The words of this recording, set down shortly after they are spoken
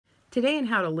Today in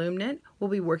How to Loom Knit, we'll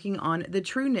be working on the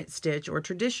true knit stitch or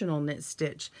traditional knit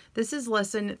stitch. This is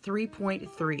lesson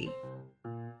 3.3.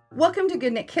 Welcome to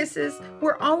GoodKnit Kisses.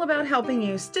 We're all about helping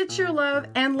you stitch your love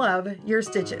and love your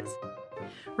stitches.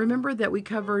 Remember that we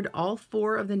covered all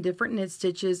 4 of the different knit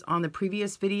stitches on the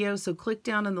previous video, so click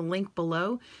down on the link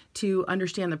below to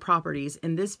understand the properties.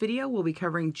 In this video, we'll be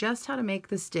covering just how to make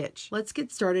the stitch. Let's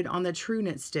get started on the true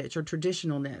knit stitch or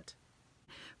traditional knit.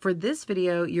 For this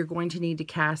video, you're going to need to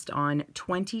cast on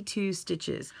 22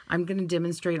 stitches. I'm going to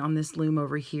demonstrate on this loom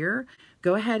over here.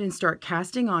 Go ahead and start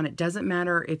casting on. It doesn't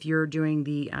matter if you're doing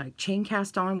the chain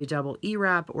cast on, the double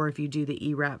E-wrap, or if you do the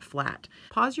E-wrap flat.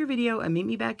 Pause your video and meet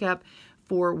me back up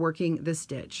for working the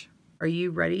stitch. Are you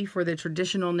ready for the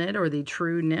traditional knit or the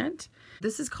true knit?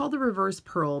 This is called the reverse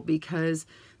purl because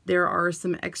there are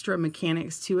some extra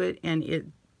mechanics to it, and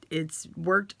it's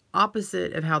worked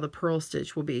opposite of how the purl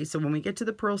stitch will be. So when we get to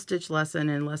the purl stitch lesson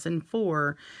in lesson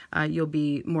 4, you'll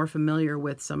be more familiar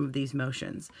with some of these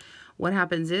motions. What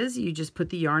happens is you just put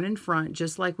the yarn in front,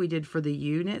 just like we did for the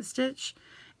U knit stitch,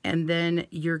 and then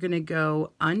you're going to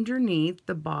go underneath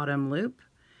the bottom loop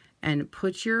and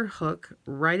put your hook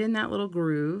right in that little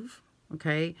groove,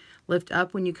 okay? Lift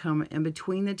up when you come in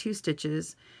between the 2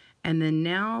 stitches, and then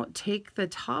now take the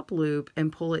top loop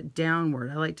and pull it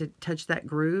downward. I like to touch that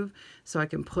groove so I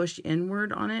can push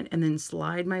inward on it and then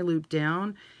slide my loop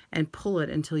down and pull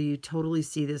it until you totally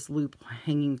see this loop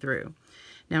hanging through.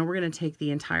 Now we're going to take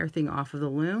the entire thing off of the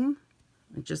loom,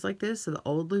 just like this, so the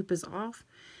old loop is off,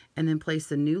 and then place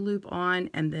the new loop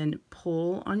on and then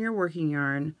pull on your working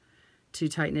yarn to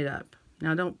tighten it up.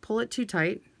 Now don't pull it too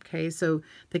tight. Okay, so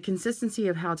the consistency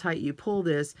of how tight you pull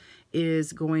this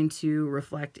is going to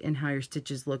reflect in how your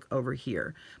stitches look over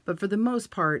here. But for the most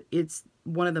part, it's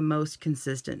one of the most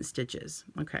consistent stitches.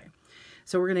 Okay,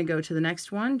 so we're going to go to the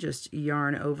next one, just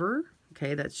yarn over.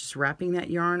 Okay, that's just wrapping that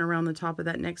yarn around the top of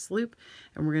that next loop.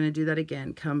 And we're going to do that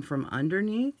again. Come from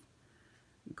underneath,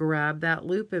 grab that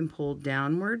loop and pull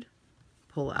downward,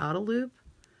 pull out a loop,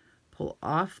 pull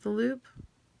off the loop,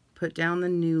 put down the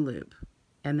new loop,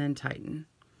 and then tighten.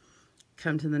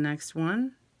 Come to the next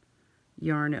one,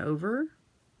 yarn over,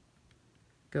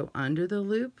 go under the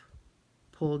loop,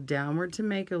 pull downward to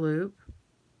make a loop,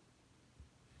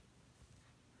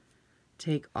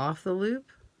 take off the loop,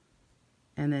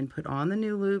 and then put on the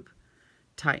new loop,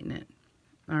 tighten it.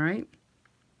 All right,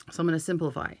 so I'm going to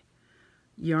simplify.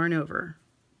 Yarn over,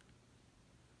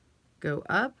 go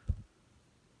up,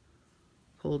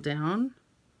 pull down,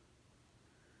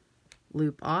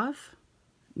 loop off,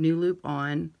 new loop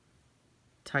on,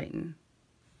 tighten.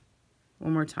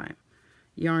 One more time.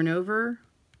 Yarn over,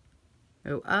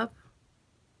 go up,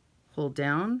 pull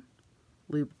down,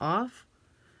 loop off,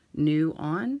 new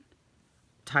on,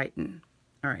 tighten.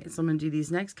 All right, so I'm going to do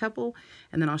these next couple,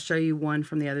 and then I'll show you one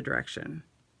from the other direction.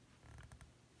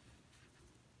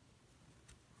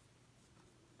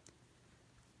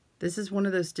 This is one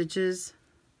of those stitches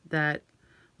that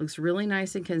looks really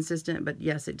nice and consistent, but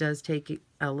yes, it does take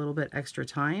a little bit extra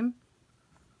time.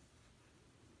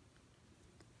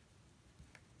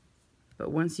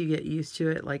 But once you get used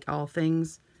to it, like all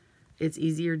things, it's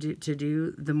easier to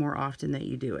do the more often that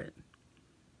you do it.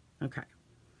 Okay.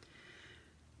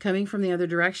 Coming from the other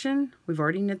direction, we've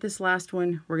already knit this last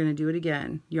one. We're going to do it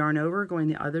again. Yarn over, going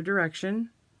the other direction.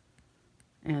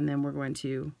 And then we're going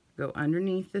to go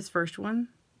underneath this first one,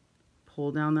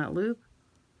 pull down that loop,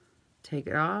 take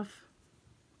it off,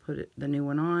 put the new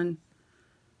one on,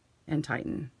 and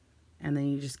tighten. And then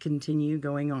you just continue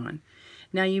going on.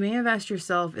 Now you may have asked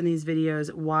yourself in these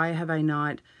videos, why have I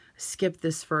not skipped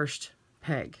this first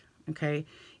peg? Okay,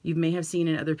 you may have seen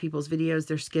in other people's videos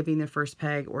they're skipping the first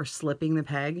peg or slipping the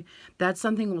peg. That's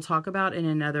something we'll talk about in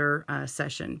another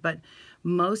session. But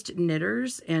most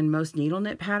knitters and most needle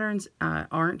knit patterns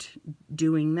aren't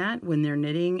doing that when they're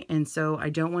knitting, and so I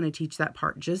don't want to teach that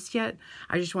part just yet.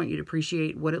 I just want you to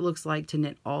appreciate what it looks like to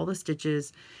knit all the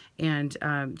stitches and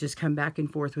just come back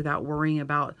and forth without worrying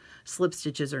about slip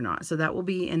stitches or not. So that will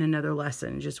be in another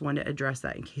lesson. Just wanted to address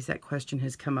that in case that question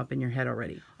has come up in your head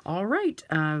already. All right,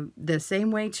 the same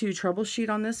way to troubleshoot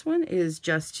on this one is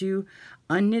just to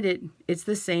unknit it. It's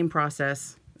the same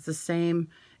process. It's the same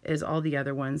as all the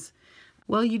other ones.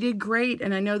 Well, you did great,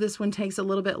 and I know this one takes a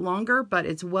little bit longer, but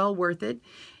it's well worth it.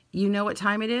 You know what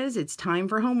time it is? It's time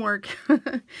for homework.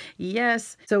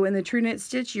 Yes. So in the true knit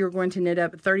stitch, you're going to knit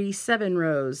up 37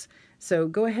 rows. So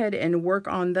go ahead and work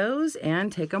on those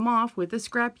and take them off with the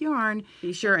scrap yarn.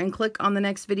 Be sure and click on the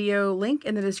next video link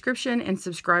in the description and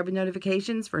subscribe with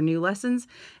notifications for new lessons.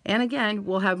 And again,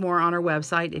 we'll have more on our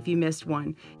website if you missed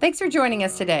one. Thanks for joining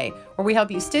us today, where we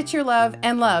help you stitch your love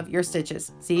and love your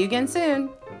stitches. See you again soon.